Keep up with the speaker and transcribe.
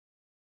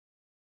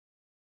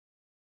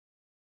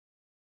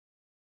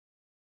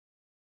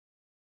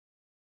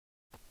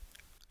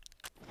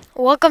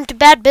Welcome to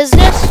Bad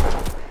Business.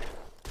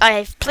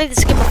 I've played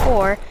this game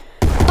before,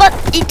 but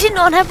it did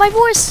not have my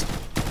voice.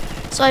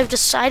 So I've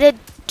decided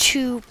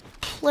to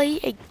play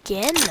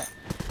again.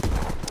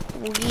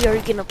 We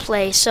are gonna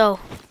play, so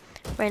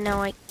right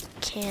now I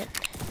can't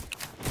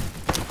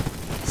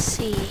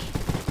see.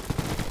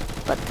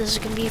 But this is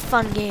gonna be a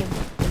fun game.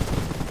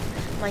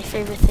 My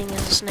favorite thing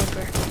is a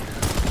sniper.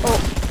 Oh.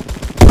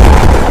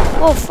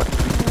 Whoa,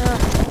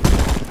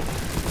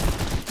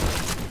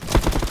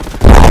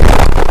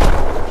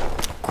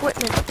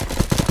 equipment.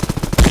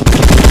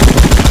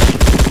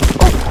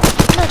 Oh,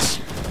 nuts.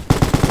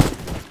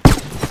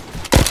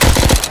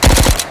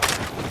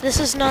 This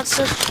is not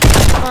such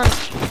fun.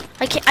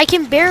 I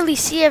can barely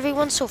see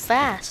everyone so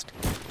fast.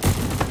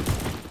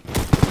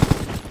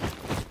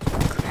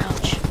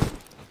 Crouch.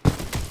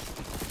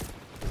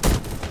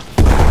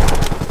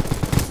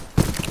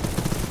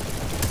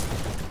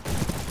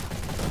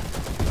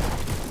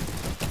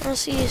 I want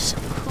to see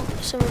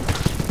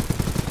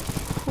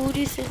who do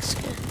you think's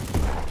good?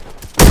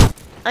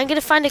 I'm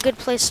gonna find a good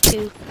place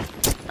to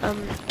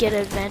get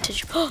an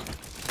advantage. Oh,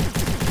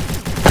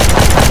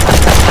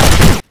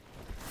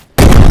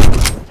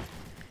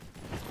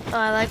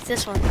 I like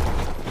this one.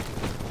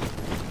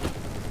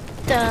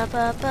 Da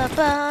ba ba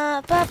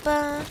ba ba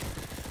ba.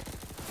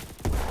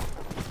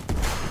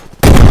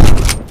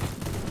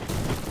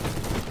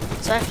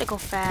 So I have to go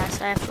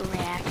fast. I have to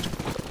react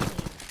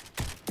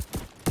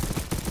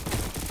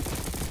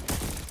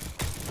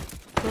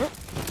quickly.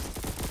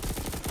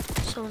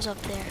 Someone's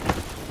up there.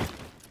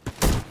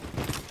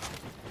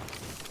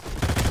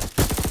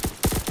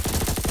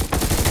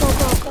 Go,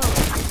 go, go.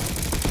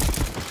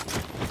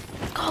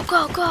 Go,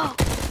 go, go.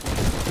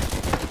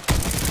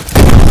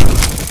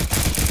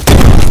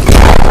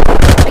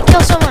 I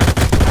killed someone.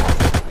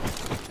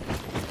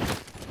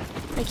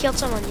 I killed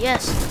someone,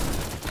 yes.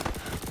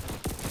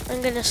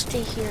 I'm gonna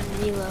stay here and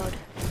reload.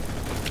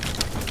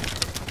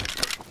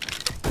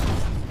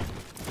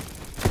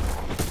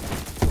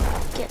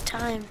 Get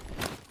time.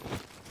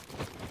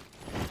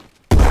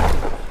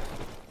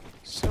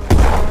 Someone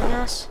following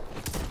us.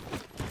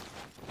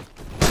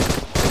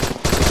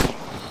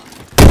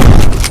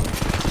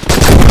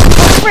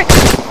 Oh, frick!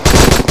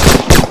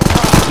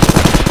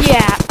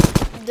 Yeah,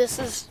 this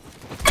is.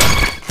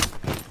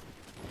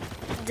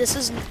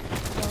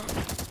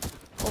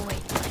 Oh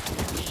wait, I can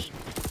aim.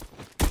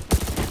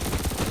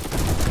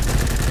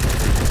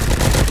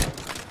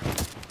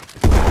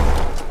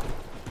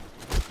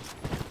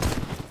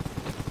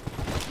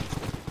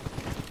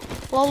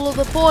 Follow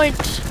the point.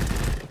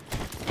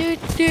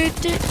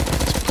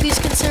 Please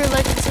consider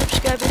liking and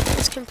subscribing.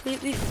 It's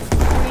completely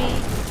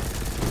free.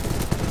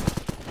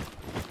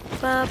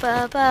 Ba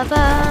ba ba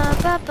ba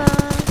ba ba.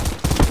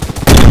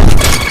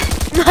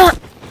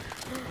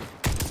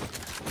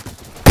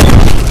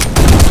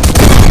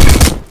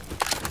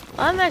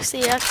 I'm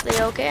actually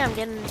okay. I'm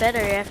getting better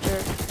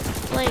after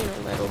playing a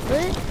little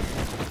bit.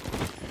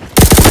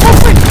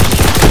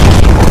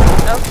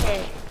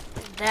 Okay,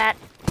 that.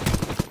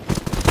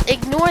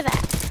 Ignore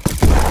that.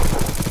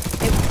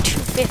 At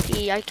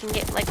 250, I can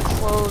get like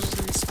clothes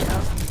and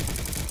stuff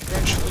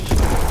eventually.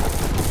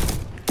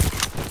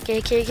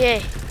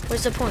 Okay.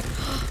 Where's the point?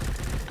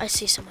 I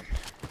see someone.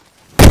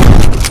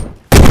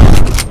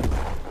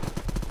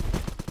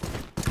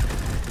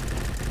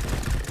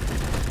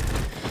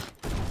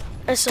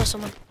 I saw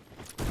someone.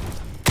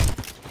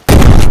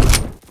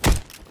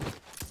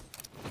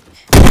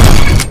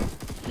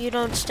 You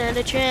don't stand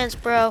a chance,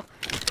 bro.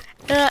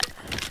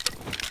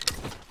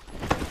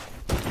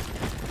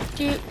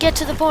 Get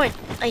to the point.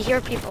 I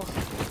hear people.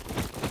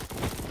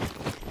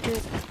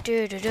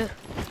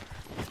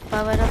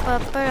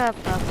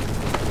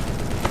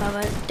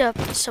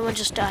 Someone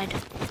just died.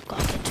 Go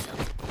get to them.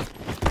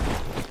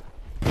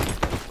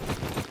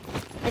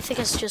 I think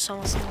it's just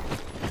almost there.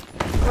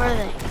 Where are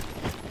they?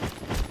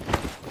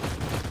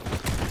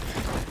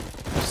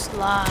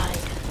 Slide.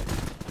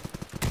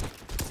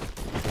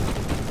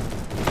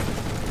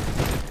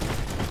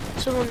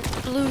 Someone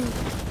blue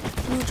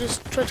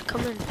just tried to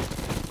come in.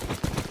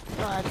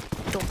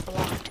 Don't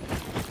block.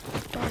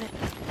 Darn it.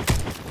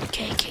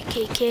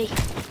 K.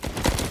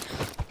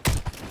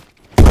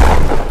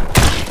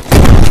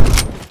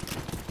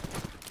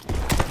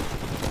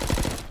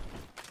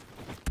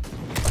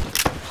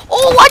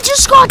 Oh, I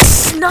just got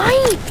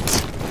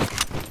sniped.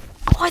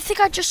 Oh, I think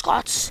I just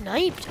got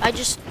sniped. I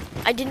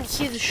didn't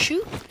hear the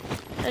shoot.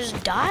 I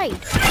just died.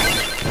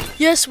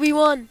 Yes, we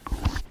won.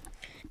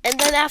 And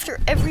then after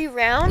every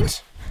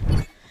round,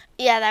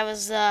 yeah, that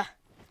was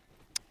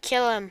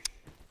kill him.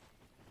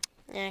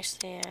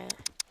 Actually,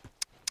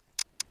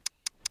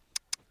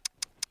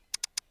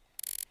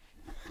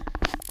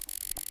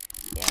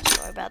 yeah,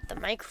 sorry about the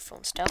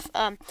microphone stuff.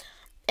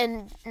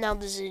 And now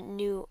there's a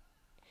new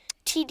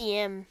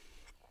TDM.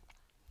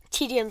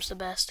 TDM's the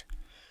best.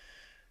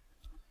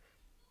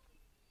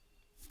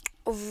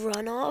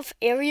 Runoff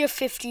Area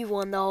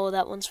 51. Oh,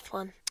 that one's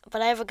fun.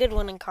 But I have a good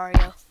one in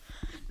Cario.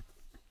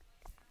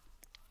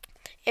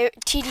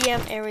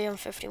 TDM Area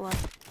 51.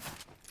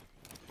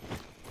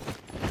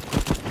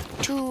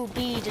 To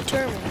be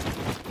determined.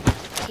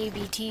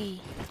 TBT.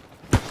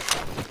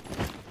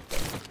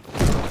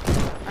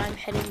 I'm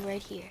heading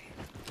right here.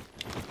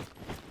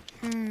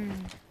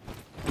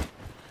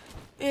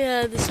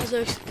 Yeah, this is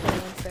actually kind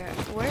of unfair.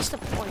 Where's the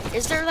point?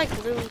 Is there like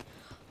literally...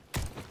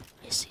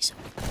 I see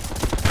something.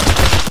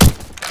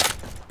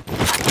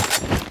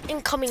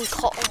 Incoming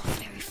call. Oh,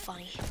 very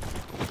funny.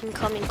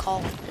 Incoming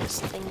call, this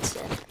thing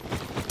said.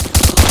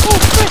 Oh,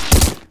 frick!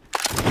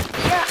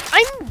 Yeah,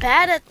 I'm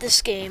bad at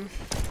this game.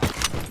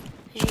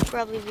 As you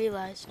probably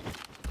realized.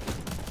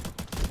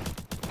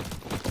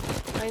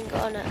 I'm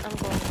going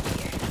over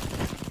here.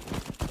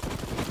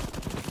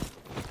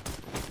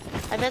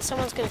 I bet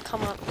someone's gonna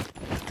come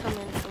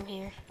in from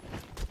here.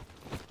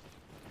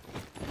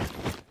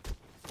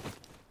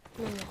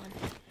 No one.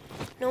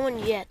 No one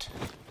yet.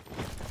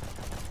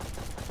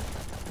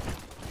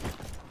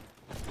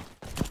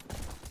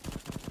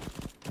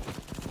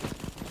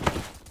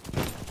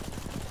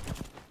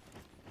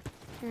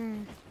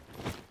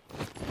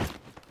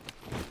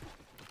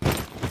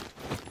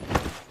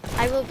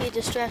 I will be a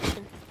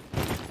distraction.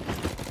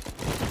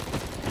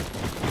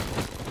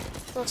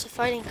 Lots of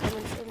fighting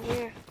coming from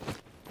here.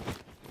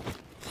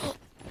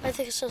 I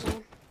think it's this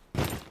one.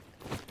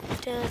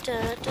 Da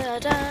da da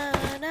da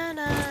da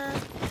da.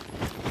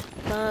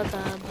 Ba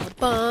ba ba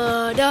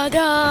ba da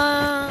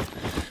da.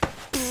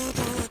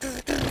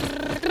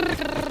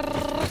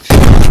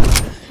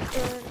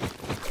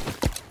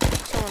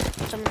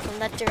 Someone coming from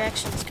that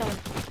direction is coming.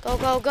 Go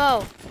go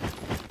go!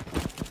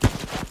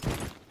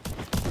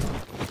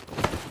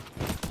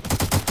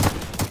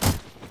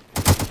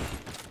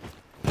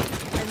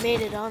 I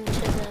made it onto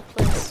the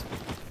place.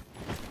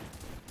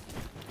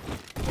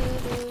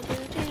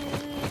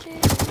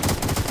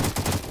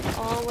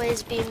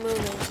 Always be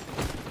moving.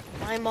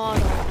 My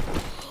motto.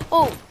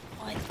 Oh!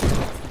 I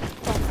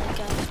thought that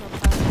guy was on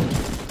fire.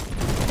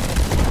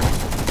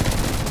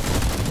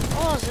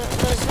 Oh,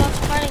 there's lots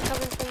of fighting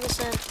coming from this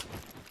end.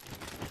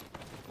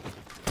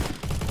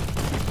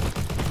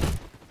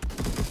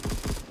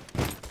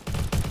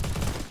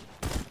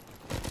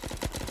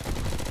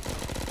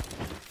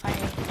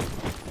 Fighting.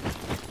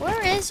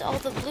 Where is all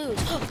the blues?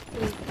 Oh,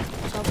 blue.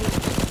 It's all blue.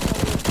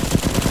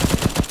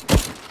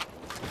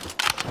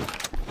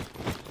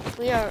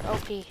 We are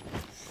OP.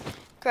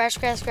 Crash,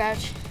 crash,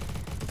 crash.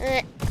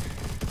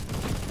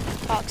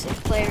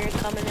 Toxic player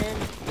coming in.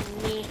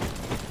 Me.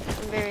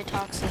 I'm very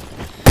toxic.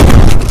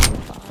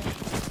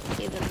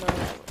 Even though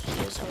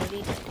he was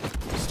already dead.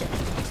 Still.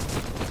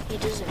 He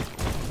deserved it.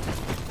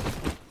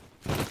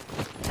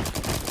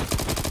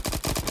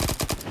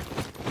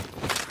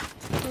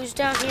 Who's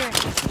down here?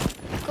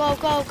 Go,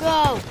 go,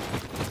 go!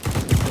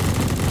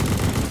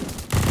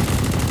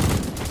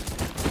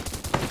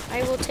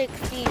 I will take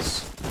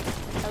these.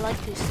 I like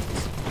these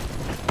things.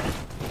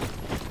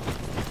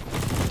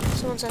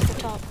 Someone's at the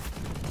top.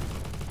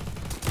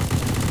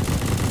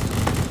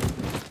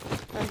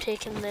 I'm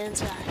taking the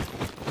inside.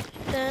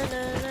 Da,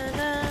 na, na,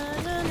 na,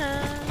 na, na.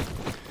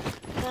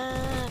 Da,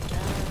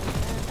 da,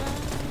 da, da.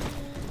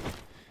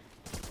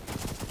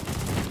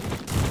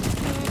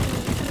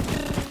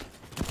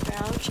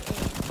 Crouch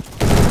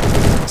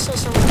and so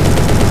someone.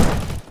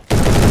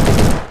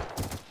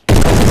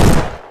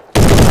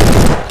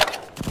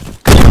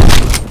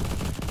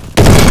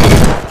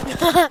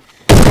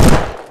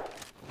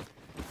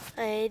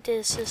 I did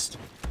assist.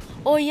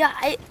 Oh yeah,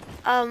 I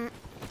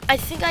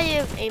think I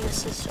have aim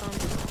assist on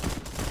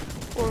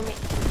for me.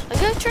 I'm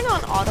gonna turn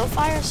on auto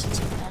fire since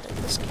I'm bad at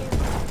this game.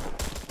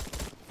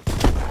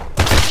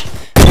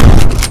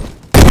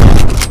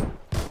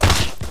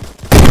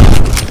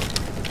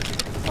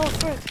 Oh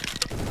frick.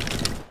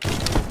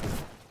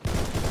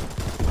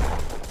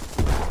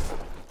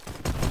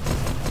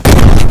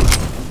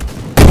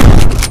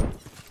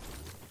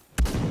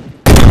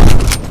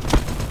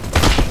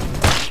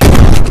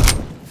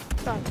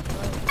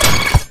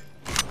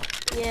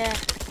 Yeah.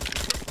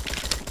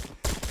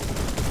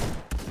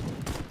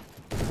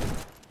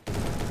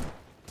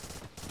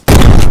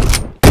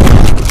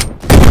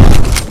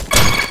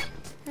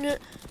 No,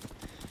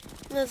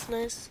 that's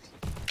nice.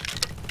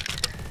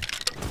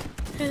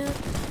 Yeah,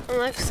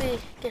 I'm actually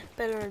getting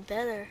better and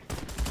better.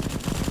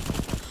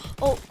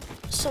 Oh,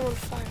 someone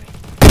firing.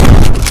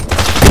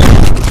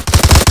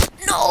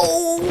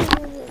 No!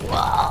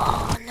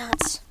 Oh,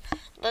 nuts.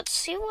 Let's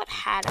see what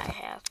hat I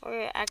have. We're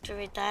gonna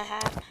activate that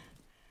hat.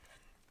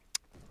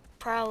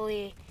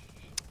 Probably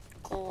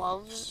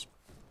gloves.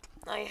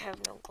 I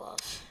have no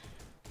gloves.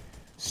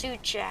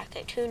 Suit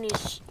jacket. Who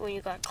needs when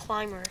you got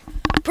climber?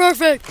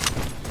 Perfect!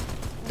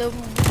 The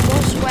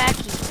most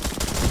wacky.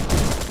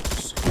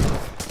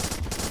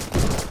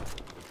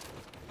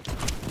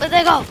 Let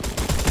that go!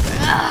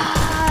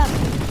 Ah!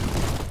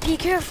 Be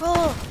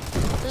careful!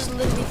 This is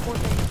literally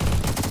Fortnite.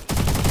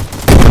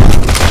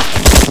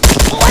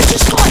 Oh, I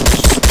just got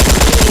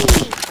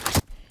 3!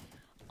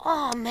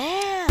 Oh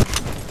man!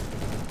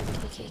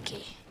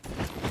 Okay.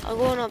 I'm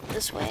going up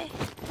this way.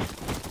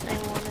 I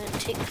want to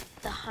take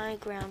the high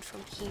ground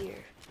from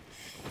here.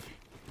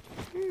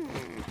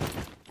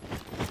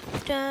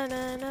 Da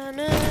na na na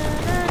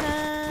na na.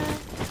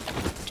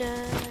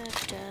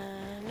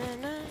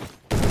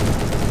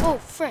 Oh,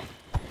 frick.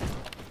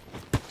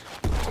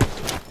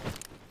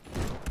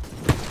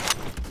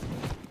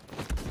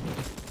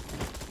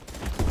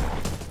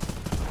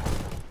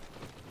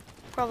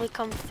 Probably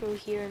come through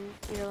here and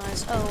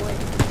realize, oh wait,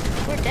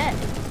 we're dead.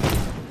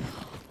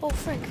 Oh,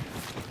 frick.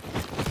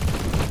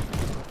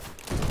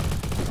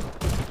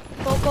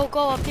 Go, go,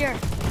 go up here.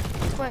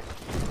 Quick.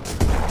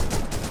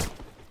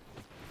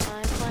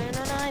 I'm playing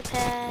on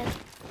iPad.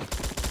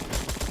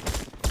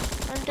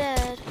 I'm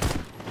dead.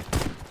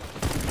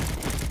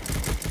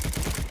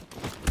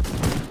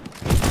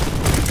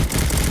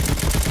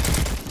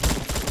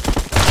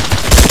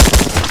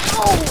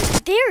 Oh,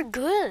 they're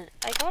good.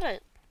 I got a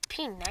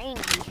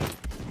P90.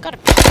 Got a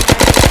P90.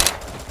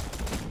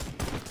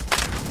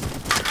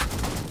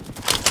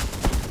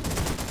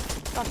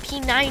 Got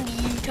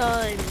P90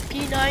 time.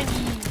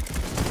 P90.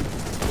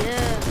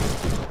 Yeah.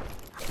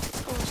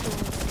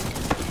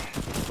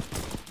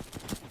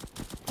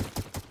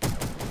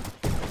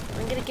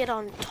 I'm gonna get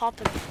on top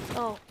of it.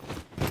 Oh.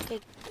 Okay,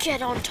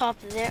 get on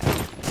top of there.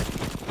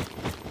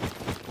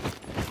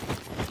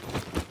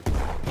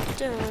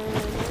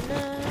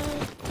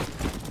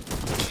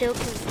 Kill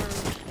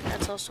confirmed.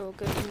 That's also a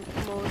good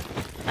mode.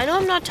 I know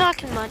I'm not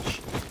talking much.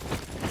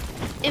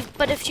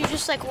 But if you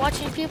just like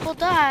watching people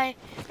die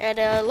at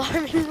an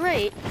alarming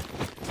rate,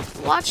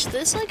 watch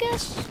this, I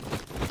guess.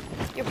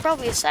 You're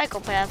probably a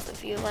psychopath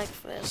if you like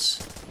this.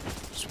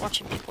 Just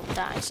watching people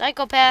die.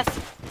 Psychopath.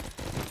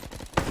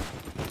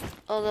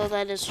 Although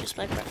that is just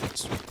my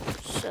preference.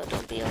 So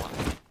don't be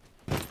alarmed.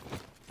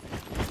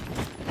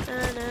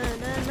 Na, na,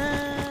 na,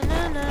 na,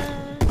 na, na.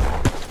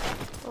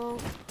 Oh.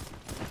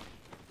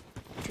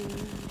 Do,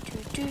 do,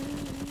 do.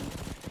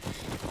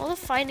 All the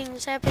fighting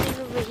is happening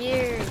over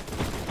here.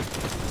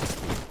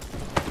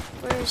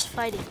 Where is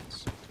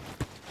fightings?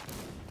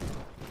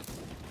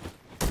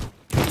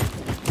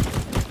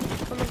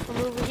 Coming from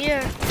over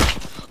here.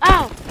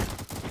 Ow!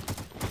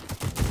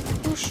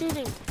 Who's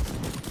shooting?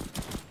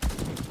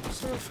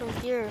 Someone from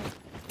here.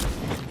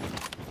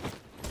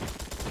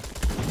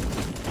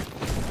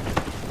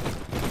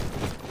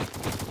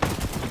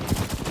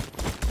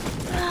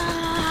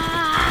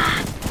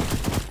 Ah!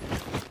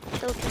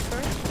 Kill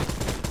confirmed.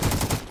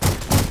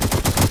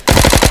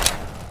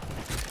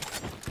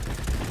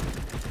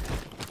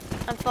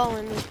 I'm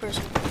following this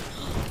person.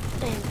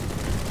 Dang.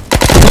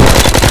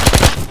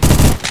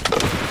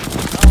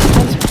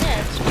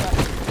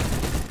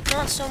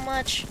 Not so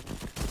much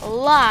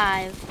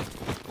alive.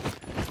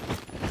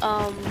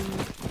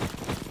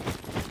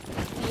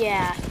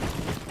 Yeah.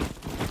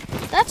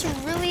 That's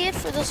really it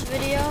for this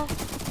video.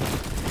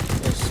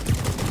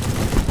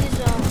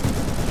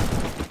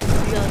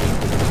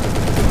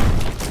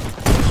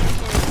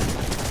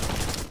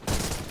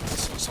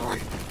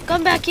 Someone,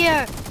 come back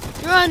here.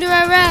 You're under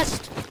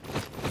arrest.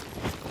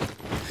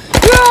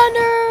 You're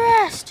under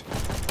arrest.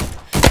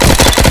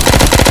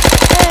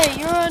 Hey,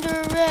 you're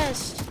under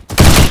arrest.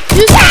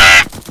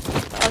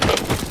 Okay.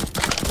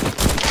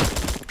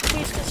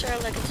 Please consider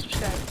like and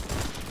subscribe.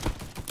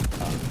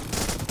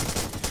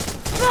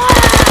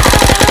 Bye!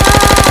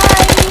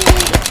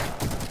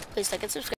 Please like and subscribe.